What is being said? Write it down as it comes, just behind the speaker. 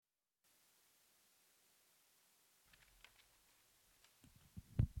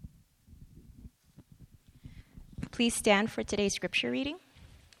Please stand for today's scripture reading.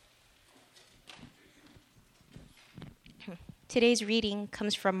 Today's reading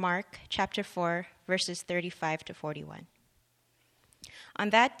comes from Mark chapter 4, verses 35 to 41. On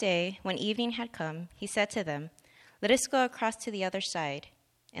that day, when evening had come, he said to them, "Let us go across to the other side."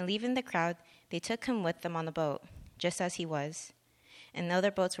 And leaving the crowd, they took him with them on the boat, just as he was. And the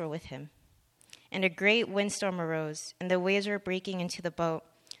other boats were with him. And a great windstorm arose, and the waves were breaking into the boat,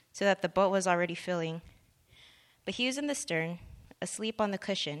 so that the boat was already filling. But he was in the stern, asleep on the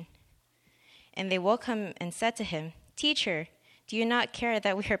cushion. And they woke him and said to him, "Teacher, do you not care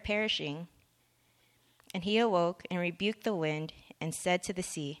that we are perishing?" And he awoke and rebuked the wind and said to the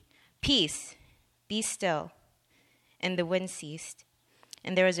sea, "Peace, be still." And the wind ceased,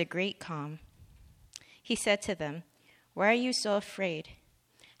 and there was a great calm. He said to them, "Why are you so afraid?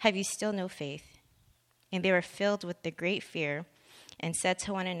 Have you still no faith?" And they were filled with the great fear and said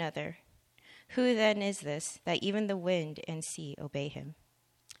to one another, "Who then is this, that even the wind and sea obey him?"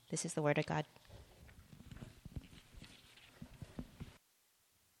 This is the word of God.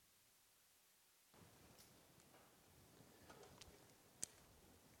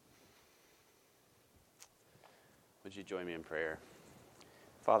 Would you join me in prayer?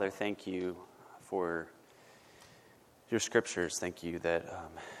 Father, thank you for your scriptures. Thank you that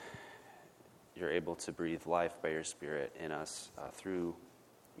you're able to breathe life by your Spirit in us through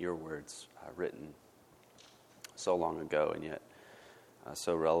your words written so long ago and yet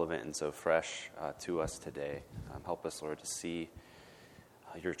so relevant and so fresh to us today. Help us, Lord, to see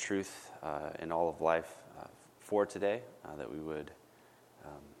your truth in all of life for today, that we would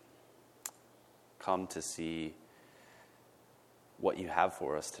come to see what you have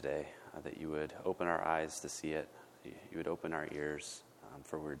for us today, that you would open our eyes to see it, you would open our ears,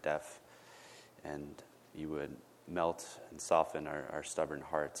 for we're deaf, and you would melt and soften our stubborn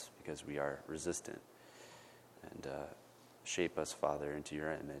hearts because we are resistant, and shape us, Father, into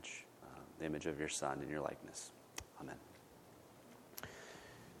your image, the image of your Son and your likeness. Amen.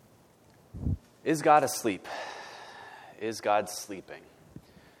 Is God asleep? Is God sleeping?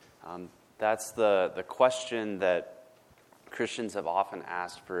 That's the question that Christians have often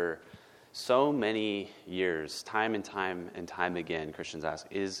asked for so many years. Time and time again, Christians ask,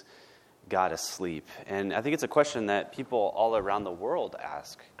 is God asleep? And I think it's a question that people all around the world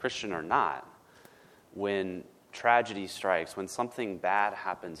ask, Christian or not, when tragedy strikes, when something bad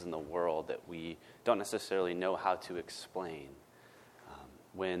happens in the world that we don't necessarily know how to explain,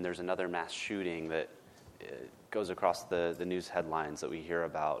 when there's another mass shooting that goes across the news headlines that we hear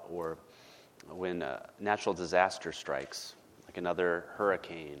about, or when a natural disaster strikes, like another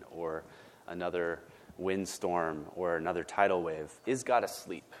hurricane or another windstorm or another tidal wave. Is God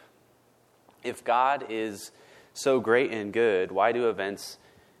asleep? If God is so great and good, why do events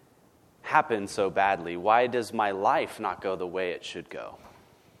happen so badly? Why does my life not go the way it should go?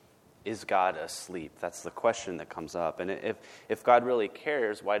 Is God asleep? That's the question that comes up. And if God really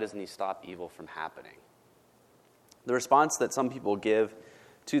cares, why doesn't he stop evil from happening? The response that some people give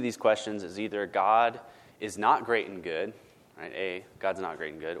to these questions is either God is not great and good, right? A, God's not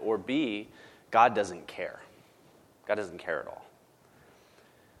great and good. Or B, God doesn't care. God doesn't care at all.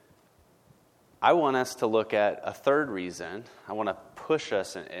 I want us to look at a third reason. I want to push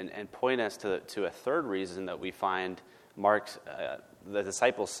us and point us to a third reason that we find the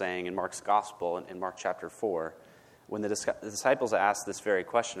disciples saying in Mark's gospel, in Mark chapter 4, when the disciples ask this very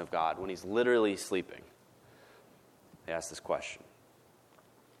question of God, when he's literally sleeping. They ask this question.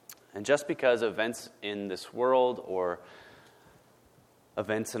 And just because events in this world or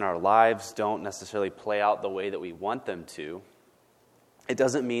events in our lives don't necessarily play out the way that we want them to, it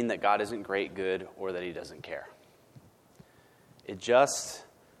doesn't mean that God isn't great, good, or that he doesn't care. It just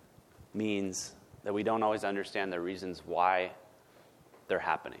means that we don't always understand the reasons why they're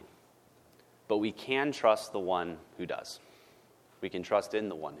happening. But we can trust the one who does. We can trust in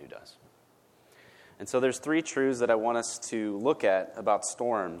the one who does. And so there's three truths that I want us to look at about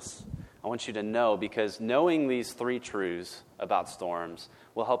storms. I want you to know, because knowing these three truths about storms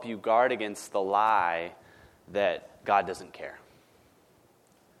will help you guard against the lie that God doesn't care,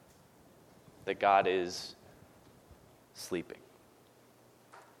 that God is sleeping.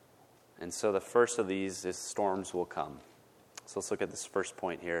 And so the first of these is storms will come. So let's look at this first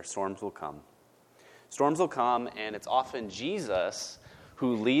point here. Storms will come. Storms will come, and it's often Jesus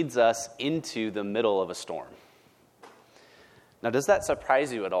who leads us into the middle of a storm. Now, does that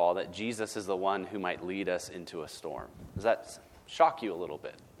surprise you at all that Jesus is the one who might lead us into a storm? Does that shock you a little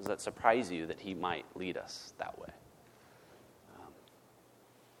bit? Does that surprise you that he might lead us that way?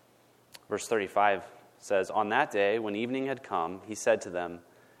 Verse 35 says, "On that day, when evening had come, he said to them,"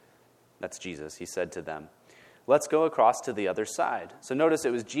 that's Jesus, he said to them, let's go across to the other side. So notice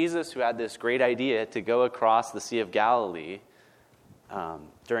it was Jesus who had this great idea to go across the Sea of Galilee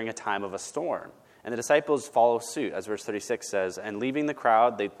during a time of a storm. And the disciples follow suit, as verse 36 says. And leaving the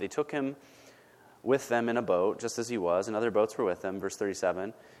crowd, they took him with them in a boat, just as he was, and other boats were with them, verse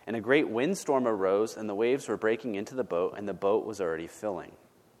 37. And a great windstorm arose, and the waves were breaking into the boat, and the boat was already filling.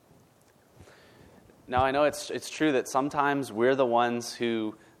 Now, I know it's true that sometimes we're the ones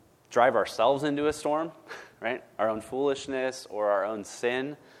who drive ourselves into a storm, right? Our own foolishness or our own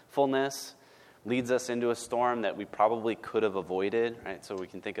sinfulness leads us into a storm that we probably could have avoided, right? So we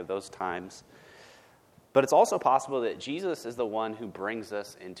can think of those times. But it's also possible that Jesus is the one who brings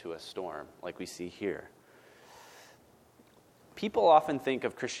us into a storm, like we see here. People often think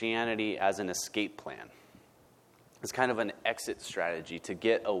of Christianity as an escape plan. It's kind of an exit strategy to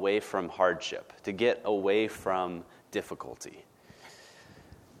get away from hardship, to get away from difficulty.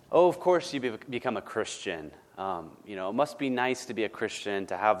 Oh, of course you become a Christian. It must be nice to be a Christian,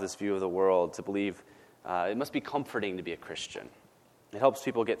 to have this view of the world, to believe. It must be comforting to be a Christian. It helps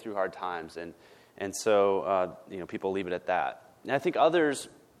people get through hard times, and so people leave it at that. And I think others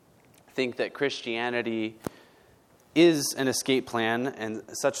think that Christianity is an escape plan, and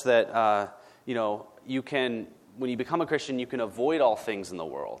such that you can. When you become a Christian, you can avoid all things in the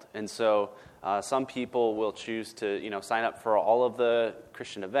world. And so some people will choose to, sign up for all of the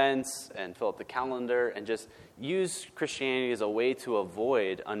Christian events and fill up the calendar and just use Christianity as a way to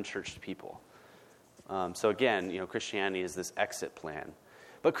avoid unchurched people. So again, Christianity is this exit plan.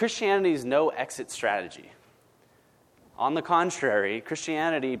 But Christianity is no exit strategy. On the contrary,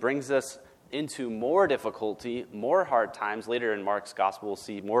 Christianity brings us into more difficulty, more hard times. Later in Mark's gospel, we'll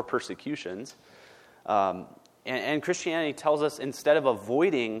see more persecutions. And Christianity tells us, instead of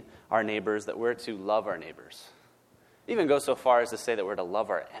avoiding our neighbors, that we're to love our neighbors. It even goes so far as to say that we're to love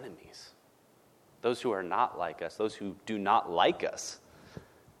our enemies. Those who are not like us, those who do not like us.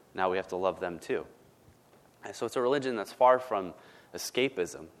 Now we have to love them too. And so it's a religion that's far from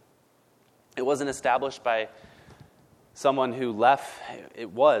escapism. It wasn't established by someone who left,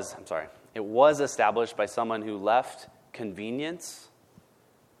 it was established by someone who left convenience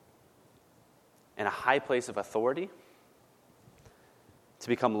and a high place of authority to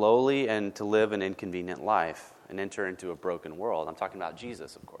become lowly and to live an inconvenient life and enter into a broken world. I'm talking about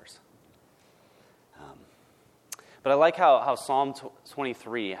Jesus, of course. But I like how Psalm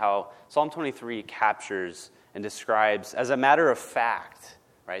 23 captures and describes, as a matter of fact,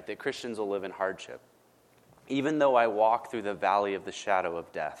 right, that Christians will live in hardship. Even though I walk through the valley of the shadow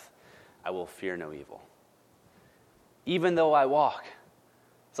of death, I will fear no evil. Even though I walk.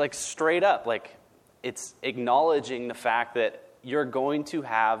 It's like straight up, like it's acknowledging the fact that you're going to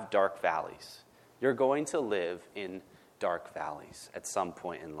have dark valleys. You're going to live in dark valleys at some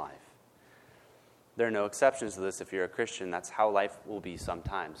point in life. There are no exceptions to this if you're a Christian. That's how life will be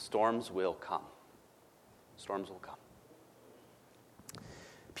sometimes. Storms will come. Storms will come.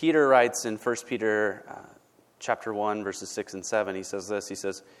 Peter writes in 1 Peter chapter 1, verses 6 and 7, he says this, he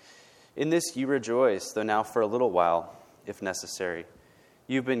says, "In this you rejoice, though now for a little while, if necessary,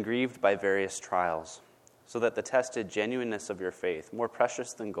 you've been grieved by various trials, so that the tested genuineness of your faith, more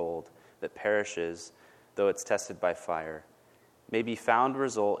precious than gold that perishes, though it's tested by fire, may be found to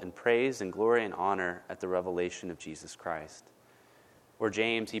result in praise and glory and honor at the revelation of Jesus Christ." Or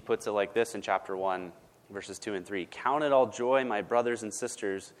James, he puts it like this in chapter 1, verses 2 and 3. "Count it all joy, my brothers and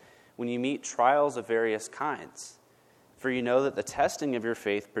sisters, when you meet trials of various kinds, for you know that the testing of your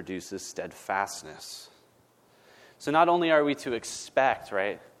faith produces steadfastness." So not only are we to expect,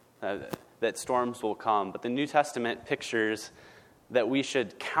 right, that storms will come, but the New Testament pictures that we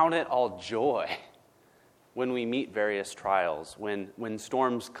should count it all joy when we meet various trials, when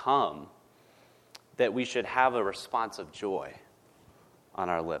storms come, that we should have a response of joy on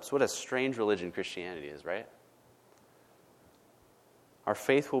our lips. What a strange religion Christianity is, right? Our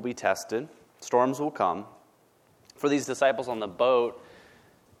faith will be tested. Storms will come. For these disciples on the boat,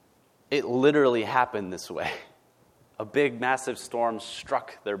 it literally happened this way. A big, massive storm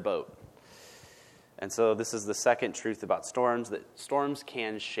struck their boat. And so this is the second truth about storms, that storms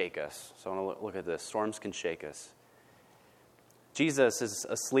can shake us. So I want to look at this. Storms can shake us. Jesus is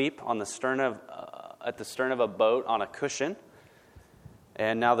asleep on the stern at the stern of a boat on a cushion.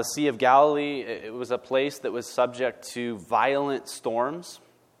 And now the Sea of Galilee, it was a place that was subject to violent storms,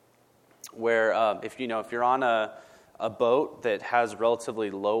 where if you're on a boat that has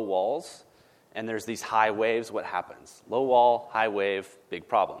relatively low walls, and there's these high waves, what happens? Low wall, high wave, big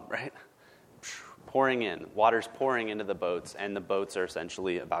problem, right? Pouring in, water's pouring into the boats, and the boats are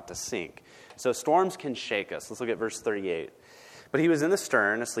essentially about to sink. So storms can shake us. Let's look at verse 38. "But he was in the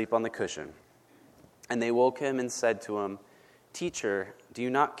stern, asleep on the cushion. And they woke him and said to him, "Teacher, do you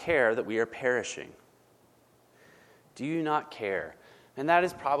not care that we are perishing?" Do you not care? And that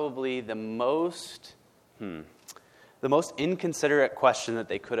is probably the most inconsiderate question that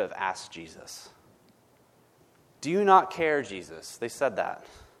they could have asked Jesus. Do you not care, Jesus? They said that.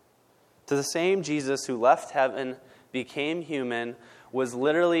 To the same Jesus who left heaven, became human, was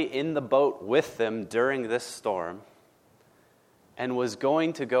literally in the boat with them during this storm, and was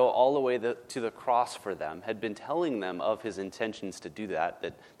going to go all the way to the cross for them, had been telling them of his intentions to do that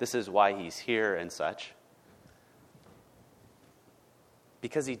this is why he's here and such.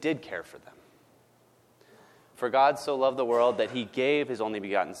 Because he did care for them. For God so loved the world that he gave his only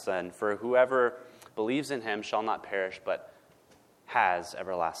begotten Son, for whoever believes in him shall not perish, but has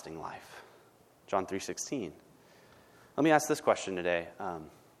everlasting life. John 3:16. Let me ask this question today.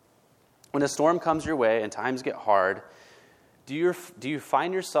 When a storm comes your way and times get hard, do you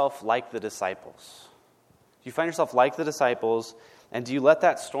find yourself like the disciples? Do you find yourself like the disciples, and do you let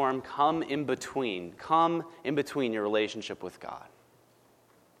that storm come in between your relationship with God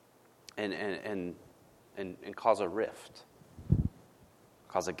and cause a rift,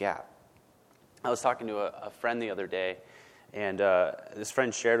 cause a gap? I was talking to a friend the other day, and this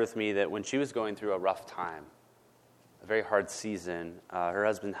friend shared with me that when she was going through a rough time, a very hard season, her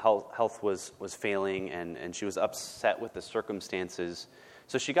husband's health was failing, and she was upset with the circumstances.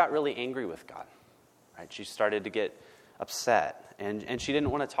 So she got really angry with God. Right? She started to get upset, and she didn't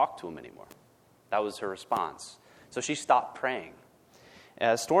want to talk to him anymore. That was her response. So she stopped praying.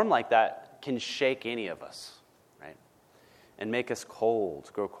 A storm like that can shake any of us, right? And make us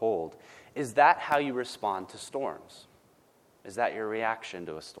grow cold. Is that how you respond to storms? Is that your reaction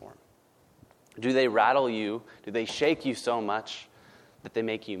to a storm? Do they rattle you? Do they shake you so much that they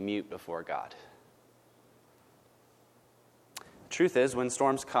make you mute before God? The truth is, when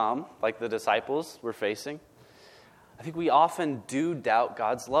storms come, like the disciples were facing, I think we often do doubt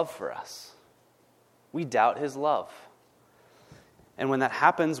God's love for us. We doubt his love. And when that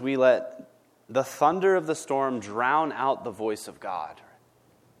happens, we let the thunder of the storm drown out the voice of God.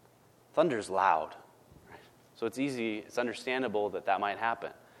 Thunder's loud. Right? So it's understandable that might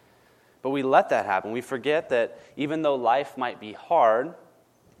happen. But we let that happen. We forget that even though life might be hard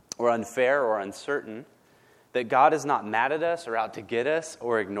or unfair or uncertain, that God is not mad at us or out to get us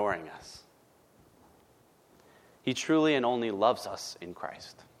or ignoring us. He truly and only loves us in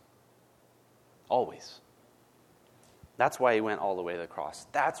Christ. Always. That's why he went all the way to the cross.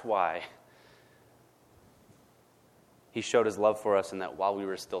 That's why he showed his love for us, and that while we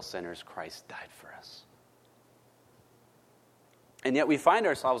were still sinners, Christ died for us. And yet we find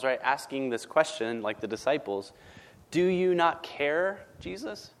ourselves, right, asking this question like the disciples, do you not care,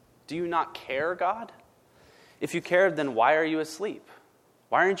 Jesus? Do you not care, God? If you cared, then why are you asleep?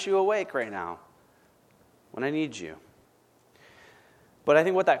 Why aren't you awake right now when I need you? But I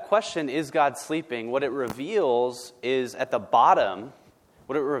think what that question, is God sleeping, what it reveals is at the bottom,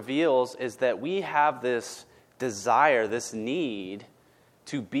 what it reveals is that we have this desire, this need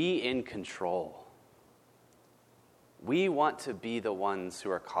to be in control. We want to be the ones who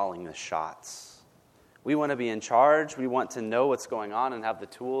are calling the shots. We want to be in charge. We want to know what's going on and have the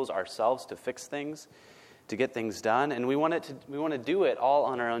tools ourselves to fix things, to get things done. And we want to do it all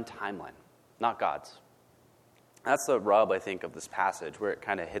on our own timeline, not God's. That's the rub, I think, of this passage, where it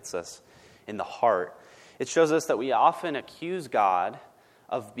kind of hits us in the heart. It shows us that we often accuse God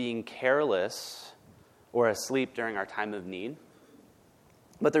of being careless or asleep during our time of need.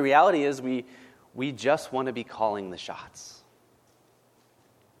 But the reality is we just want to be calling the shots.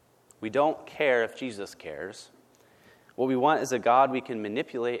 We don't care if Jesus cares. What we want is a God we can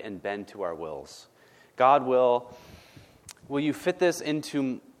manipulate and bend to our wills. God will you fit this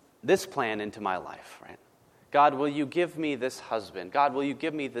plan into my life, right? God, will you give me this husband? God, will you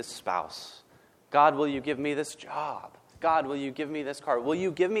give me this spouse? God, will you give me this job? God, will you give me this car? Will you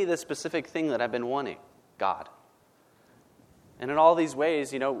give me this specific thing that I've been wanting? God. And in all these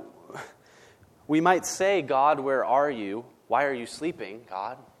ways, we might say, God, where are you? Why are you sleeping,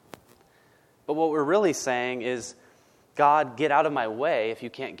 God? But what we're really saying is, God, get out of my way if you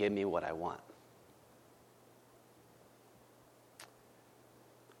can't give me what I want.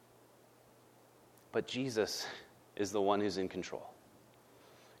 But Jesus is the one who's in control.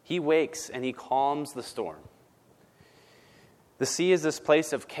 He wakes and he calms the storm. The sea is this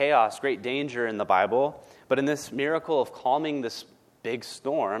place of chaos, great danger in the Bible. But in this miracle of calming this big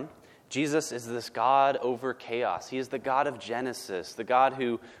storm, Jesus is this God over chaos. He is the God of Genesis, the God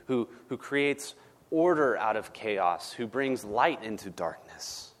who creates order out of chaos, who brings light into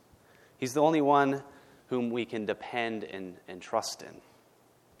darkness. He's the only one whom we can depend and trust in.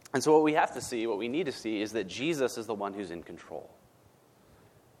 And so what we have to see, what we need to see, is that Jesus is the one who's in control.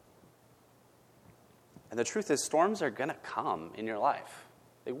 And the truth is, storms are going to come in your life.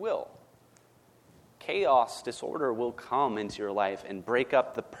 They will. Chaos, disorder will come into your life and break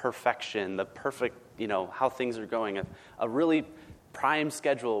up the perfection, the perfect, how things are going. A really prime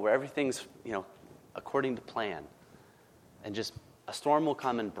schedule where everything's, according to plan. And just a storm will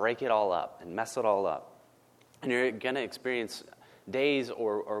come and break it all up and mess it all up. And you're going to experience days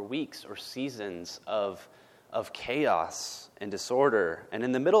or weeks or seasons of chaos and disorder. And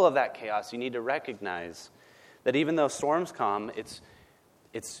in the middle of that chaos, you need to recognize that even though storms come,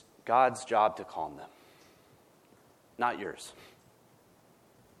 it's God's job to calm them, not yours.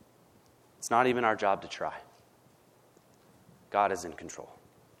 It's not even our job to try. God is in control.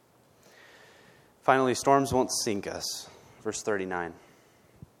 Finally, storms won't sink us. Verse 39.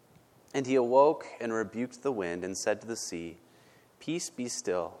 And he awoke and rebuked the wind and said to the sea, "Peace, be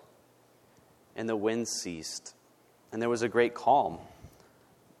still." And the wind ceased, and there was a great calm.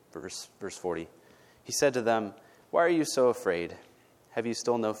 Verse 40. He said to them, "Why are you so afraid? Have you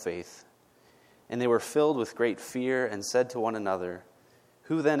still no faith?" And they were filled with great fear and said to one another,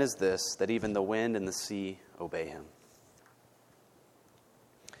 "Who then is this, that even the wind and the sea obey him?"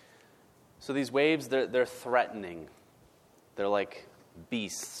 So these waves, they're threatening. They're like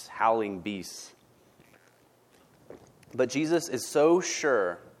beasts, howling beasts. But Jesus is so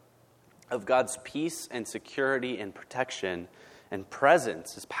sure of God's peace and security and protection and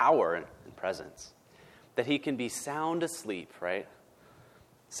presence, his power and presence, that he can be sound asleep, right?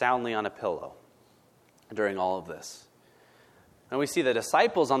 Soundly on a pillow during all of this. And we see the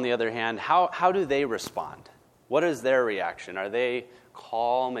disciples, on the other hand, how do they respond? What is their reaction? Are they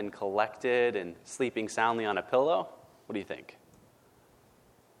calm and collected and sleeping soundly on a pillow? What do you think?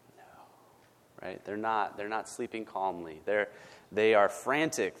 No, right? They're not sleeping calmly. They are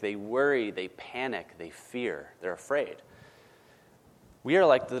frantic, they worry, they panic, they fear, they're afraid. We are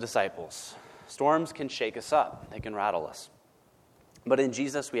like the disciples. Storms can shake us up, they can rattle us. But in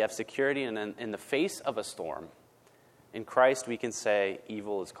Jesus we have security, and in the face of a storm, in Christ we can say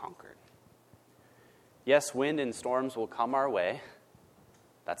evil is conquered. Yes, wind and storms will come our way.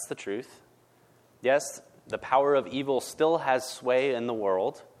 That's the truth. Yes, the power of evil still has sway in the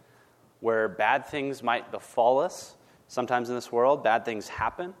world, where bad things might befall us. Sometimes in this world, bad things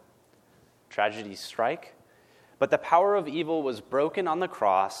happen. Tragedies strike. But the power of evil was broken on the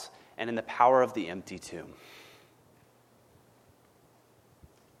cross and in the power of the empty tomb.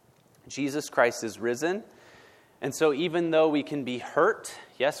 Jesus Christ is risen. And so even though we can be hurt,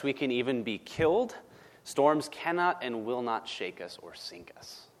 yes, we can even be killed, storms cannot and will not shake us or sink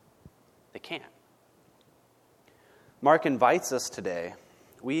us. They can't. Mark invites us today,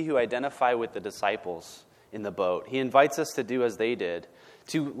 we who identify with the disciples in the boat, he invites us to do as they did,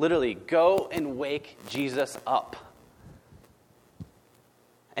 to literally go and wake Jesus up.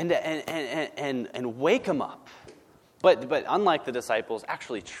 And wake him up. But unlike the disciples,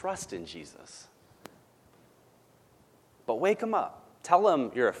 actually trust in Jesus. But wake him up. Tell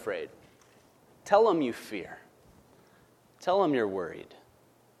him you're afraid. Tell him you fear. Tell him you're worried.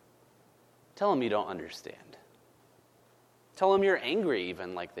 Tell him you don't understand. Tell him you're angry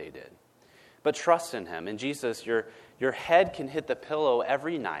even like they did. But trust in him. In Jesus, your head can hit the pillow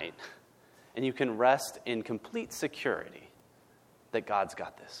every night, and you can rest in complete security that God's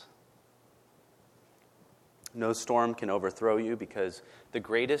got this. No storm can overthrow you because the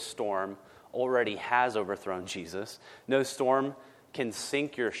greatest storm already has overthrown Jesus. No storm can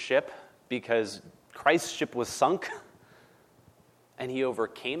sink your ship because Christ's ship was sunk, and he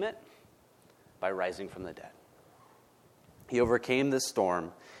overcame it by rising from the dead. He overcame this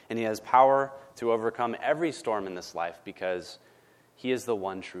storm, and he has power to overcome every storm in this life because he is the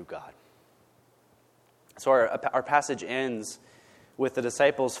one true God. So our passage ends with the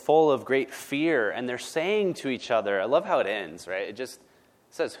disciples full of great fear, and they're saying to each other, I love how it ends, right? It just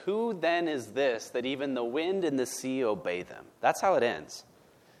says, "Who then is this that even the wind and the sea obey them?" That's how it ends.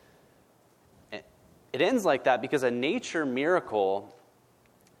 It ends like that because a nature miracle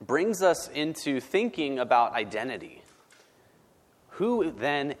brings us into thinking about identity. Who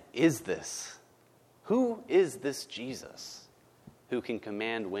then is this? Who is this Jesus who can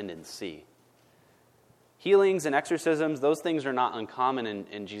command wind and sea? Healings and exorcisms, those things are not uncommon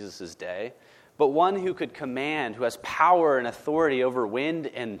in Jesus' day. But one who could command, who has power and authority over wind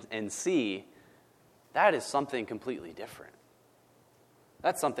and sea, that is something completely different.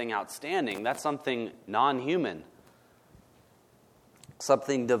 That's something outstanding. That's something non-human.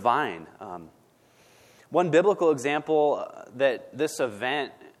 Something divine. One biblical example that this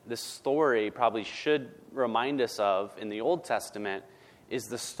event, this story, probably should remind us of in the Old Testament is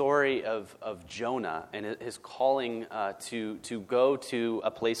the story of Jonah and his calling to go to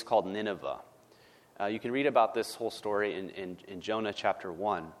a place called Nineveh. You can read about this whole story in Jonah chapter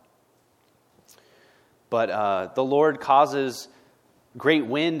 1. But the Lord causes great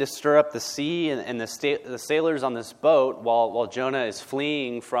wind to stir up the sea, and the sailors on this boat, while Jonah is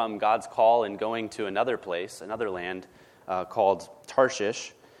fleeing from God's call and going to another place, another land called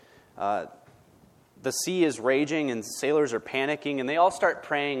Tarshish, the sea is raging and sailors are panicking, and they all start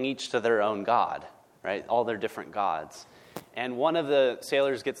praying each to their own god, right? All their different gods. And one of the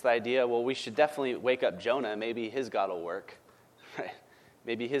sailors gets the idea, well, we should definitely wake up Jonah. Maybe his God will work. Right?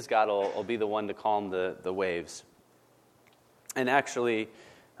 Maybe his God will be the one to calm the waves. And actually,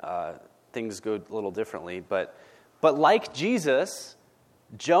 things go a little differently. But like Jesus,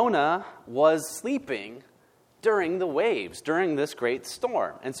 Jonah was sleeping during the waves, during this great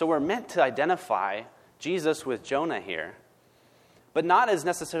storm. And so we're meant to identify Jesus with Jonah here, but not as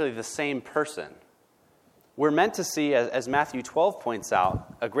necessarily the same person. We're meant to see, as Matthew 12 points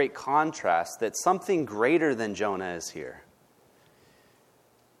out, a great contrast that something greater than Jonah is here.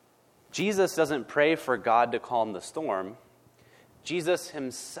 Jesus doesn't pray for God to calm the storm. Jesus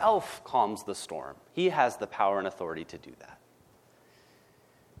himself calms the storm. He has the power and authority to do that.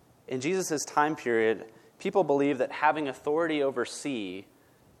 In Jesus' time period, people believe that having authority over sea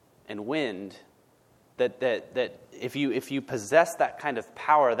and wind, that if you possess that kind of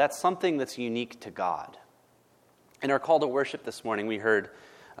power, that's something that's unique to God. In our call to worship this morning, we heard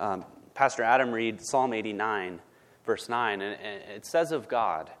Pastor Adam read Psalm 89, verse 9, and it says of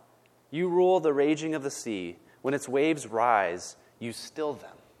God, "You rule the raging of the sea. When its waves rise, you still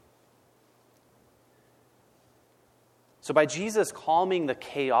them." So by Jesus calming the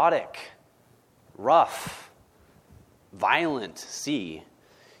chaotic, rough, violent sea,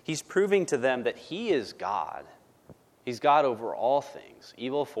 he's proving to them that he is God. He's God over all things,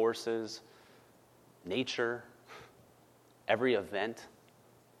 evil forces, nature, every event,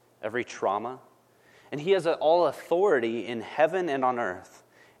 every trauma. And he has all authority in heaven and on earth.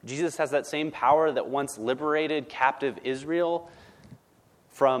 Jesus has that same power that once liberated captive Israel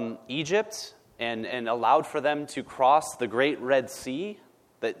from Egypt and allowed for them to cross the great Red Sea,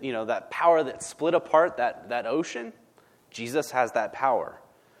 that power that split apart that ocean. Jesus has that power.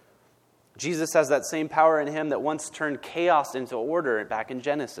 Jesus has that same power in him that once turned chaos into order back in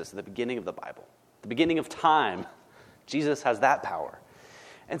Genesis, at the beginning of the Bible, the beginning of time. Jesus has that power.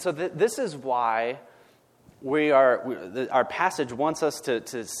 And so this is why our passage wants us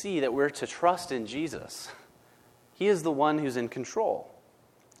to see that we're to trust in Jesus. He is the one who's in control.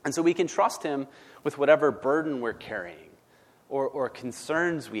 And so we can trust him with whatever burden we're carrying or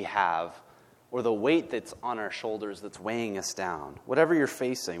concerns we have or the weight that's on our shoulders that's weighing us down. Whatever you're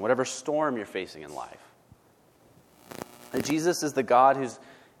facing, whatever storm you're facing in life. And Jesus is the God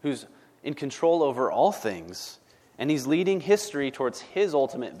who's in control over all things, and he's leading history towards his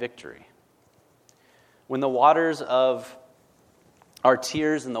ultimate victory. When the waters of our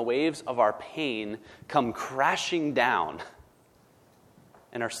tears and the waves of our pain come crashing down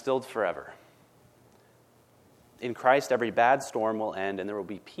and are stilled forever. In Christ, every bad storm will end, and there will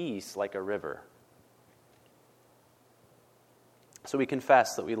be peace like a river. So we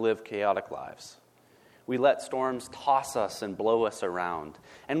confess that we live chaotic lives. We let storms toss us and blow us around,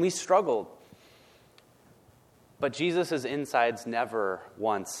 and we struggle. But Jesus' insides never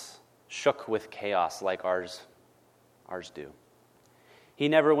once shook with chaos like ours do. He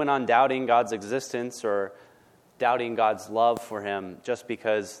never went on doubting God's existence or doubting God's love for him just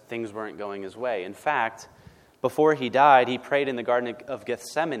because things weren't going his way. In fact, before he died, he prayed in the Garden of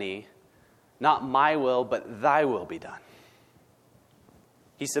Gethsemane, "Not my will, but thy will be done."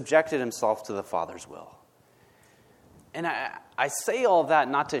 He subjected himself to the Father's will. And I say all that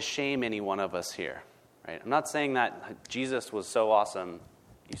not to shame any one of us here. Right? I'm not saying that Jesus was so awesome,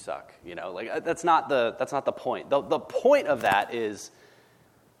 you suck. That's not the point. The point of that is,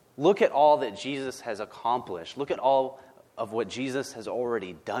 look at all that Jesus has accomplished. Look at all of what Jesus has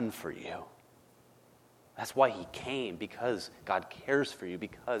already done for you. That's why he came, because God cares for you,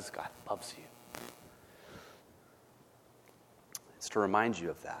 because God loves you. It's to remind you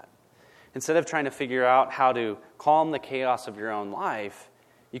of that. Instead of trying to figure out how to calm the chaos of your own life,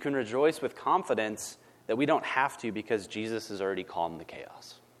 you can rejoice with confidence that we don't have to, because Jesus has already calmed the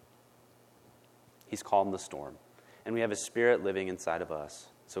chaos. He's calmed the storm. And we have his Spirit living inside of us.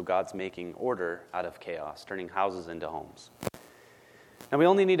 So God's making order out of chaos, turning houses into homes. Now we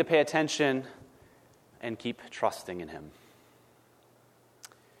only need to pay attention and keep trusting in him.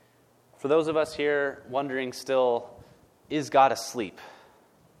 For those of us here wondering still, is God asleep?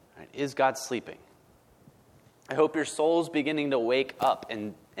 Right? Is God sleeping? I hope your soul's beginning to wake up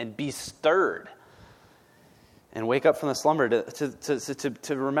and be stirred. And wake up from the slumber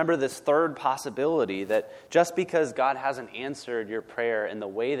to remember this third possibility, that just because God hasn't answered your prayer in the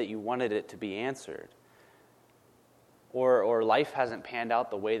way that you wanted it to be answered, or life hasn't panned out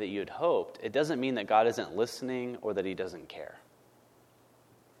the way that you had hoped, it doesn't mean that God isn't listening or that he doesn't care.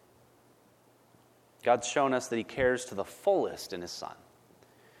 God's shown us that he cares to the fullest in his Son.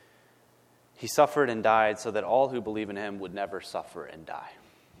 He suffered and died so that all who believe in him would never suffer and die.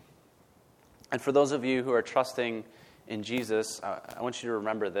 And for those of you who are trusting in Jesus, I want you to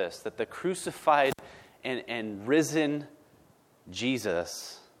remember this, that the crucified and risen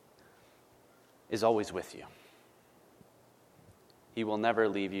Jesus is always with you. He will never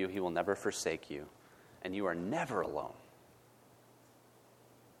leave you. He will never forsake you. And you are never alone.